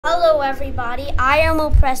Hello everybody, I am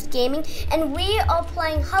Oppressed Gaming and we are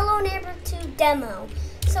playing Hello Neighbor 2 demo.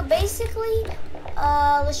 So basically,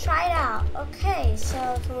 let's try it out. Okay, so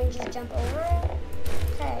can we just jump over it?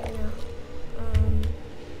 Okay, no.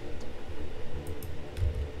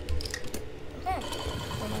 Okay.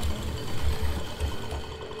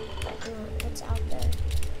 What's out there?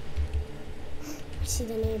 I see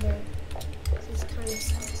the neighbor. He's kind of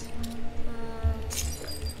sus.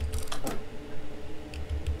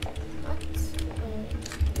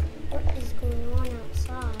 What is going on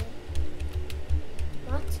outside?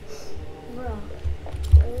 What? Bruh.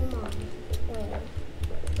 Oh my. Wait.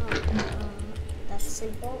 Oh, that's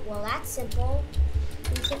simple. Well, that's simple.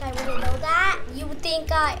 You think I wouldn't know that? You would think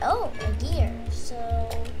oh, a gear. So,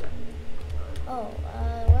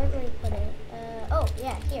 where do we put it? Oh,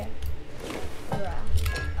 yeah, here. Bruh.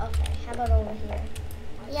 Okay, how about over here?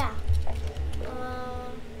 Yeah.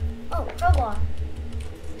 Oh, crowbar.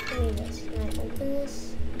 Give me this. Can I open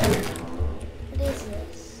this? What is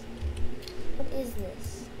this? What is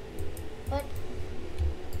this? What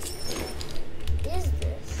is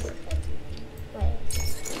this? Wait.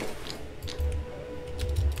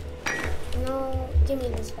 No, give me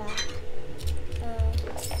this back.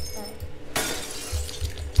 Sorry.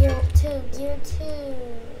 Gear 2.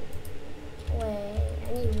 Wait, I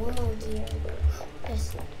need one more gear.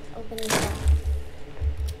 Yes, open this up.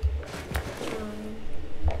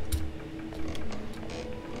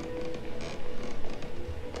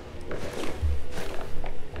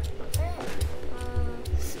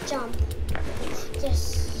 Jump.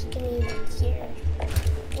 Yes, give me the gear.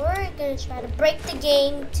 We're gonna try to break the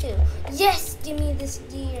game too. Yes, give me this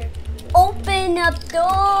gear. Open up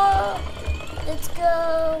door. Let's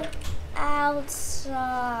go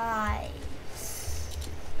outside.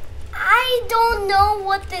 I don't know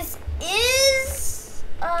what this is.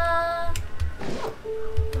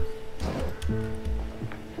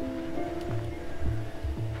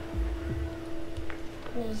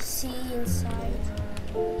 Let me see inside.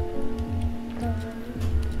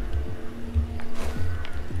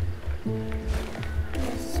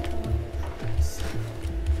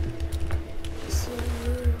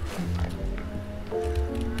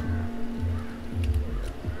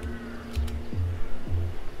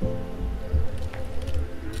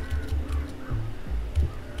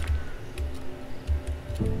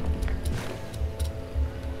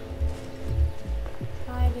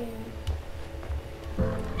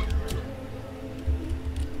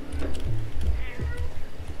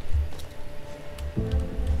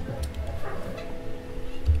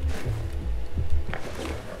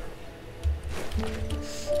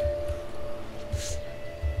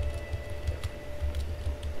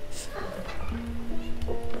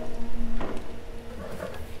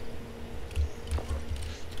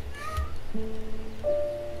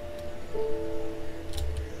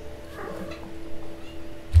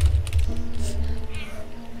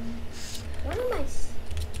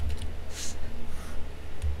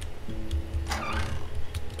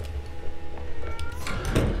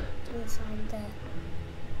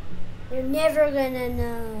 You're never gonna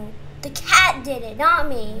know. The cat did it, not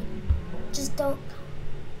me. Just don't.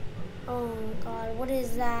 Oh God, what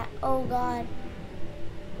is that? Oh God.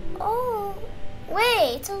 Oh,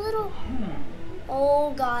 wait, it's a little.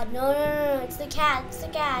 Oh God, no. It's the cat. It's the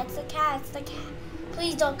cat.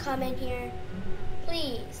 Please don't come in here.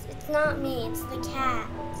 Please, it's not me. It's the cat.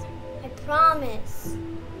 I promise.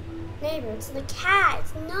 Neighbor, it's the cat.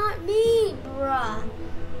 It's not me, bruh.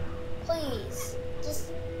 Please,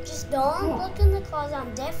 just don't look in the closet.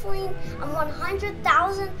 I'm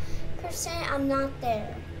 100,000% I'm not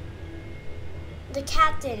there. The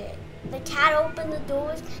cat did it. The cat opened the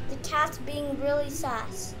doors. The cat's being really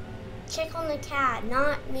sus. Check on the cat,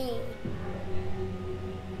 not me.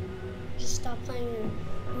 Just stop playing your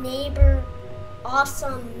neighbor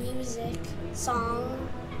awesome music song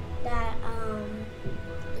that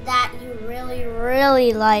you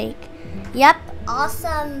really like. Yep,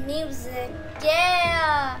 awesome music.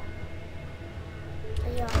 Yeah.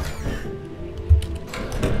 Are you awesome?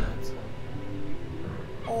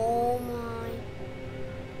 Oh my.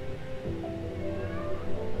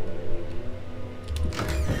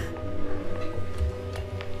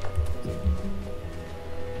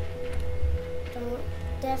 Don't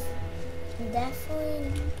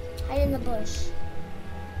definitely hide in the bush.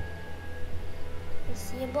 You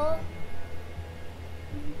see a ball?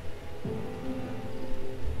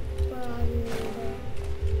 Where are you, neighbor?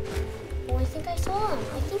 Oh, I think I saw him.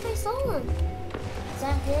 Is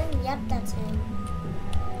that him? Yep, that's him.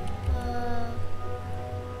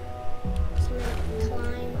 Can I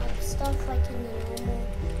climb up stuff like in the normal?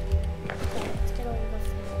 Okay, let's get over the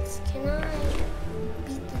fence.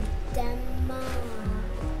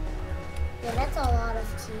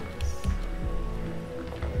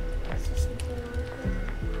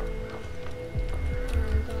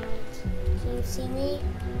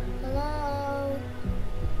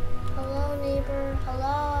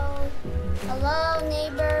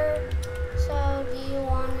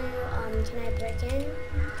 break in?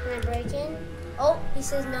 Can I break in? Oh, he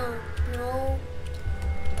says no. No.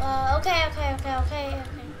 Okay. Okay,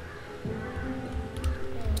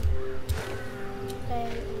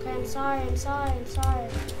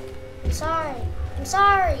 I'm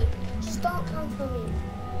sorry. Just don't come for me.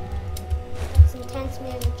 That's intense,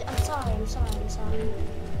 man. I'm sorry.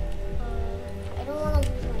 I don't want to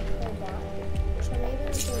lose my crowbar. So maybe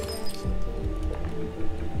we can grab something.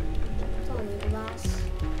 It's only glass.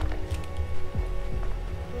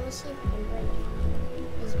 Let's see if we can break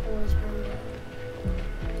this boy's window.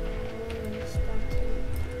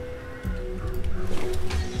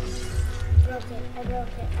 I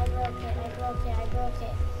broke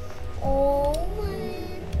it.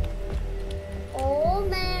 Oh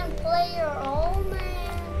man, player, oh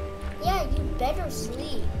man. Yeah, you better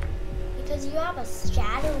sleep. Because you have a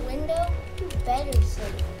shattered window, you better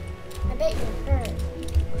sleep. I bet you're hurt.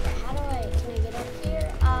 Okay, can I get up here?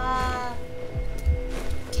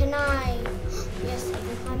 Can I? Yes, I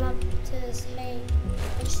can climb up to this hay.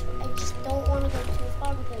 I just don't want to go too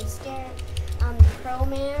far because I'm scared. The crow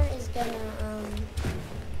man is gonna,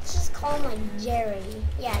 let's just call him like Jerry.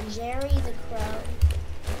 Yeah, Jerry the Crow.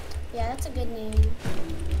 Yeah, that's a good name.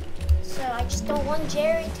 So I just don't want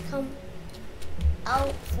Jerry to come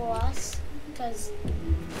out for us, because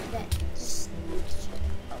that just,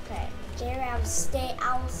 okay. Jerry, I'll stay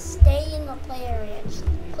in the play area. Just,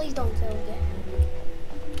 please don't kill again.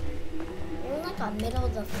 You're in like the middle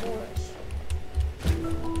of the forest.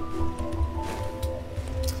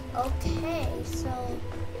 Okay, so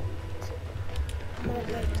I'm gonna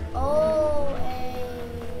break. Oh, hey.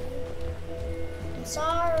 I'm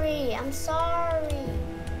sorry.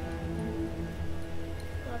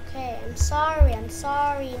 Okay, I'm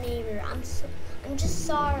sorry, neighbor. I'm just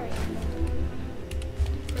sorry.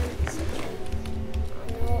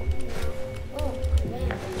 No. Oh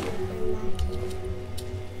man, I'm back here.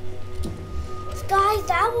 Guys,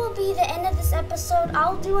 that will be the end of this episode.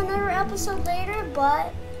 I'll do another episode later,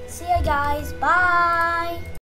 but see ya guys. Bye.